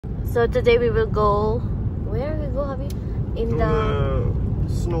So today we will go. Where we go, Habi? In the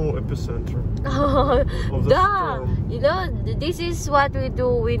snow epicenter. Oh, of the storm. you know, this is what we do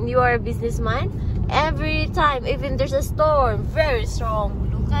when you are a businessman. Every time, even there's a storm, very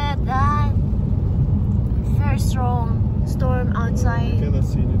strong. Look at that. Very strong storm outside. You cannot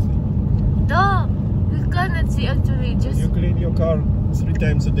see anything. Duh, you cannot see actually. Just You clean your car 3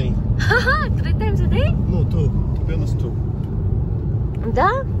 times a day. 3 times a day? No, 2. To be honest, 2.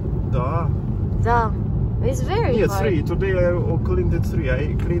 Duh. Da. Duh. It's very Yeah, hard. 3. Today I cleaned it 3.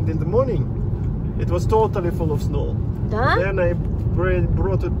 I cleaned in the morning. It was totally full of snow. Duh? Then I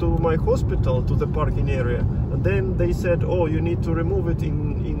brought it to my hospital, to the parking area. And then they said, oh, you need to remove it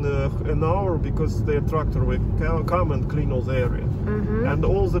in an hour because their tractor will come and clean all the area. And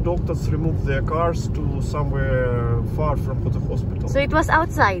all the doctors removed their cars to somewhere far from the hospital. So it was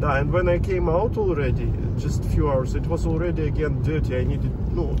outside? Yeah, and when I came out already, just a few hours, it was already again dirty. I needed,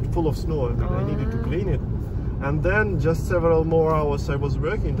 full of snow, and I needed to clean it. And then just several more hours I was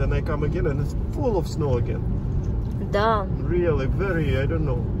working, then I come again and it's full of snow again. Duh. Really, very, I don't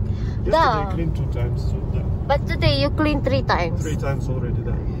know. Yesterday I cleaned 2 times. So But today you cleaned 3 times. 3 times already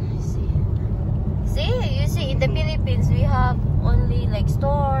done. See, you see, in the Philippines we have only like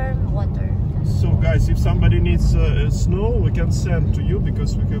storm, water. So guys, if somebody needs snow, we can send to you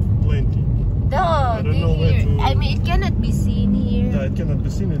because we have plenty. Duh, I don't know where to... I mean, it cannot be seen here. Yeah, it cannot be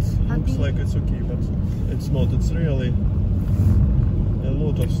seen. It looks like it's okay, but it's not. It's really a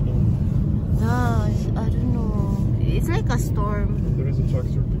lot of snow. Duh, I don't know. It's like a storm. And there is a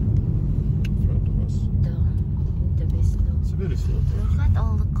tractor in front of us. Duh, the best snow. It's very slow. Look at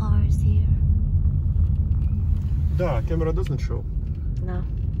all the cars here. Da, camera doesn't show. No.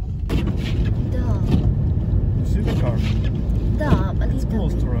 Duh. You see the car? Duh, but It's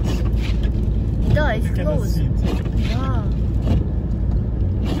close to us. Duh, it's You cannot close. see it. Duh.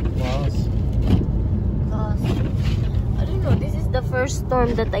 Glass. I don't know, this is the first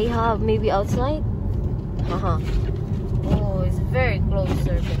storm that I have, maybe outside. Oh, it's very close,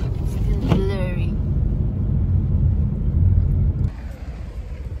 sir, but it's still blurry.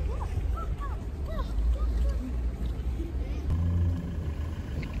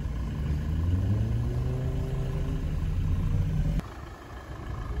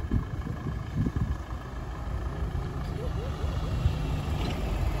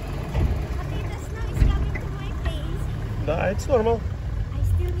 Da, it's normal. I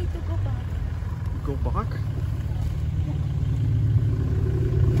still need to go back. Go back?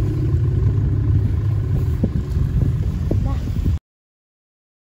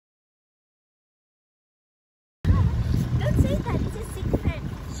 Don't say that, it's a secret.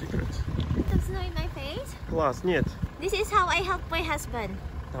 Secret. Don't snow in my face. Класс, нет. This is how I help my husband.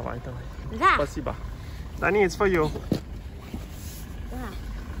 Давай, давай. Да. Спасибо. Danny, it's for you. Да.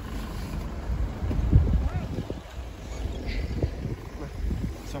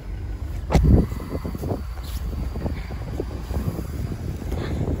 Все.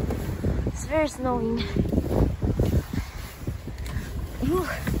 It's very snowing.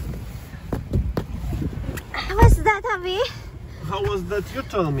 What's that, Abby? How was that? You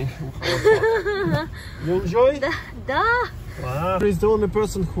tell me. How was that? You enjoy? Duh. Wow. He's the only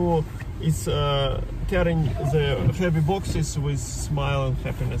person who is carrying the heavy boxes with smile and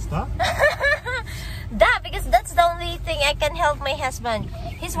happiness, huh? Duh, because that's the only thing I can help my husband.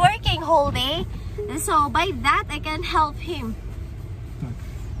 He's working whole day, so by that I can help him.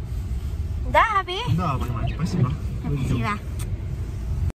 Да, Abby? Да, понимаешь, спасибо. Спасибо.